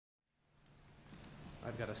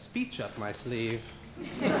got a speech up my sleeve.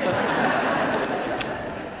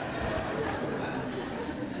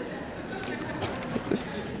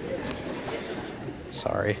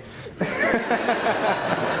 Sorry. All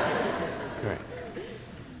right.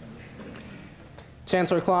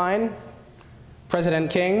 Chancellor Klein,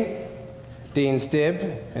 President King, Dean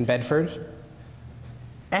Stibb and Bedford,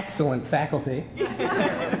 excellent faculty,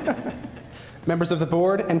 members of the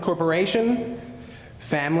board and corporation,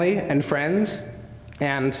 family and friends,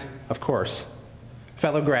 and, of course,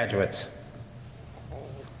 fellow graduates.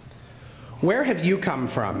 Where have you come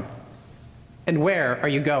from, and where are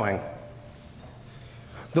you going?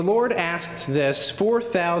 The Lord asked this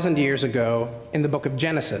 4,000 years ago in the book of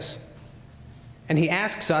Genesis, and he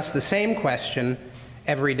asks us the same question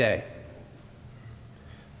every day.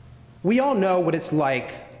 We all know what it's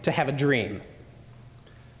like to have a dream,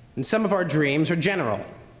 and some of our dreams are general.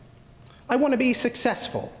 I want to be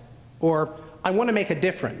successful, or I want to make a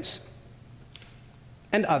difference.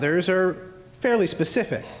 And others are fairly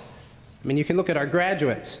specific. I mean, you can look at our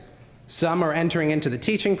graduates. Some are entering into the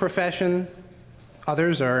teaching profession.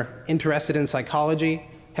 Others are interested in psychology,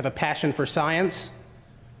 have a passion for science.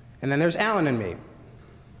 And then there's Alan and me.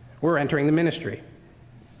 We're entering the ministry.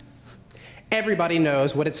 Everybody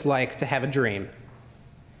knows what it's like to have a dream.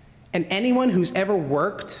 And anyone who's ever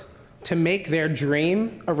worked to make their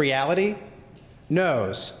dream a reality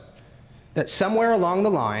knows that somewhere along the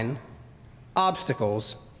line,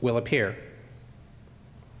 obstacles will appear.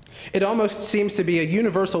 It almost seems to be a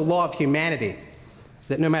universal law of humanity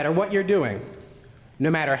that no matter what you're doing, no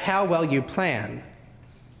matter how well you plan,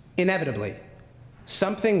 inevitably,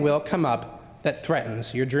 something will come up that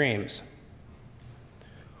threatens your dreams.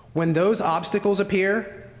 When those obstacles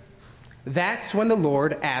appear, that's when the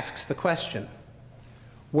Lord asks the question,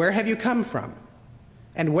 where have you come from,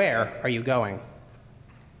 and where are you going?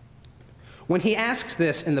 When he asks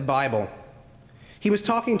this in the Bible, he was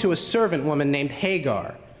talking to a servant woman named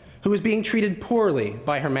Hagar, who was being treated poorly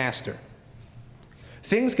by her master.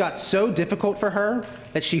 Things got so difficult for her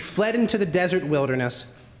that she fled into the desert wilderness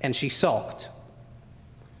and she sulked.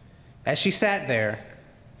 As she sat there,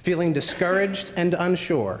 feeling discouraged and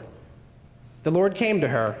unsure, the Lord came to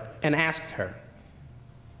her and asked her,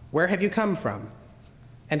 where have you come from,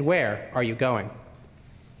 and where are you going?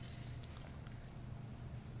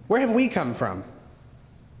 Where have we come from?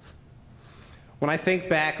 When I think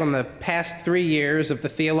back on the past 3 years of the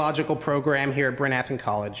theological program here at Bryn Athyn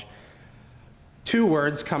College, two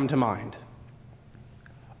words come to mind: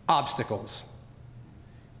 obstacles.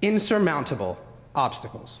 Insurmountable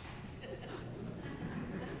obstacles.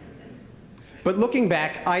 But looking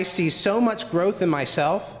back, I see so much growth in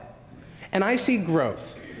myself, and I see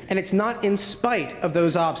growth, and it's not in spite of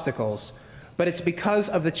those obstacles, but it's because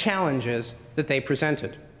of the challenges that they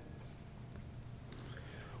presented.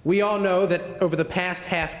 We all know that over the past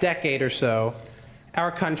half-decade or so,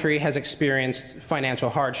 our country has experienced financial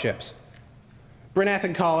hardships. Bryn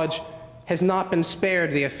Athyn College has not been spared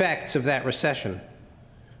the effects of that recession.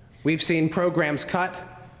 We've seen programs cut,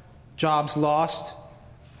 jobs lost,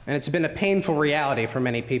 and it's been a painful reality for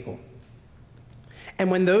many people. And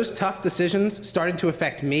when those tough decisions started to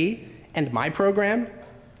affect me and my program,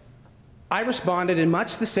 I responded in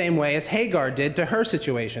much the same way as Hagar did to her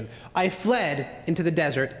situation. I fled into the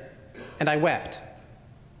desert and I wept.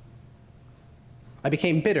 I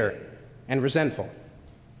became bitter and resentful.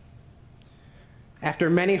 After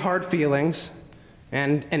many hard feelings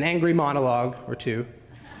and an angry monologue or two,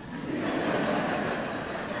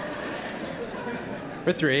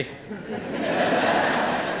 or 3,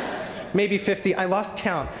 maybe 50, I lost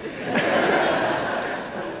count.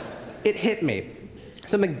 It hit me.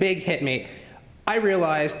 Something big hit me. I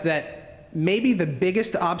realized that maybe the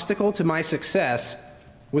biggest obstacle to my success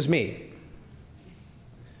was me.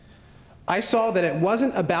 I saw that it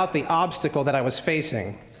wasn't about the obstacle that I was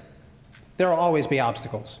facing. There will always be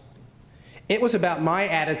obstacles. It was about my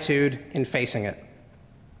attitude in facing it.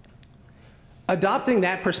 Adopting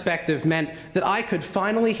that perspective meant that I could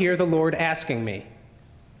finally hear the Lord asking me,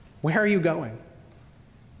 where are you going?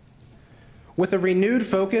 With a renewed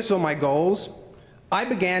focus on my goals, I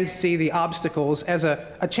began to see the obstacles as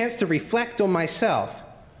a chance to reflect on myself,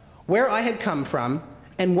 where I had come from,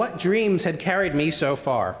 and what dreams had carried me so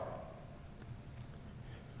far.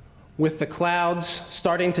 With the clouds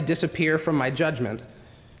starting to disappear from my judgment,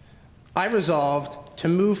 I resolved to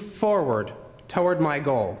move forward toward my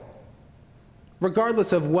goal,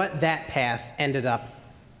 regardless of what that path ended up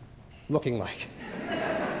looking like.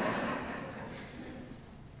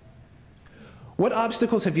 What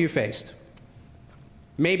obstacles have you faced?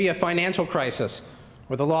 Maybe a financial crisis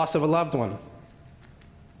or the loss of a loved one.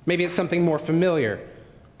 Maybe it's something more familiar,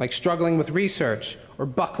 like struggling with research or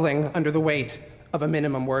buckling under the weight of a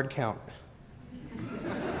minimum word count.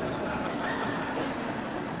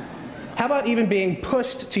 How about even being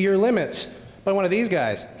pushed to your limits by one of these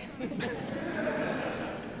guys?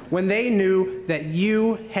 When they knew that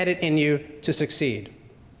you had it in you to succeed.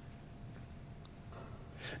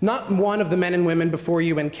 Not one of the men and women before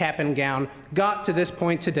you in cap and gown got to this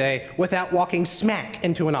point today without walking smack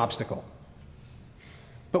into an obstacle.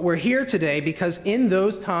 But we're here today because in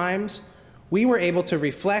those times, we were able to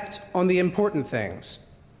reflect on the important things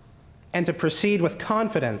and to proceed with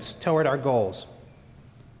confidence toward our goals.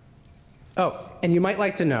 Oh, and you might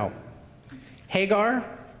like to know, Hagar,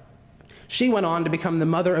 she went on to become the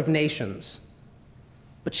mother of nations,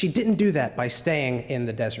 but she didn't do that by staying in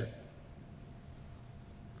the desert.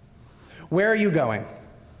 Where are you going?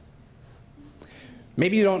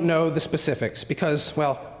 Maybe you don't know the specifics because,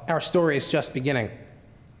 well, our story is just beginning.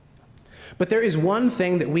 But there is one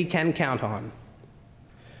thing that we can count on.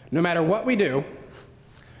 No matter what we do,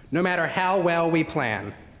 no matter how well we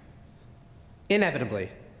plan, inevitably,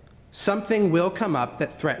 something will come up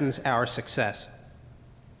that threatens our success.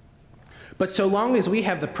 But so long as we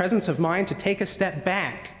have the presence of mind to take a step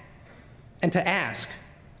back and to ask,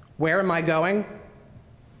 where am I going?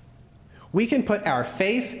 We can put our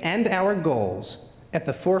faith and our goals at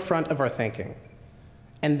the forefront of our thinking.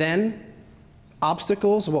 And then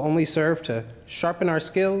obstacles will only serve to sharpen our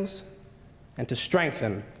skills and to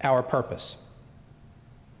strengthen our purpose.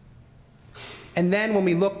 And then when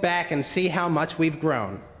we look back and see how much we've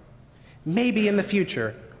grown, maybe in the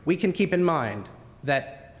future we can keep in mind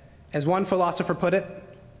that, as one philosopher put it,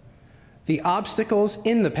 the obstacles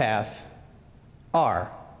in the path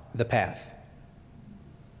are the path.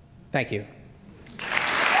 Thank you.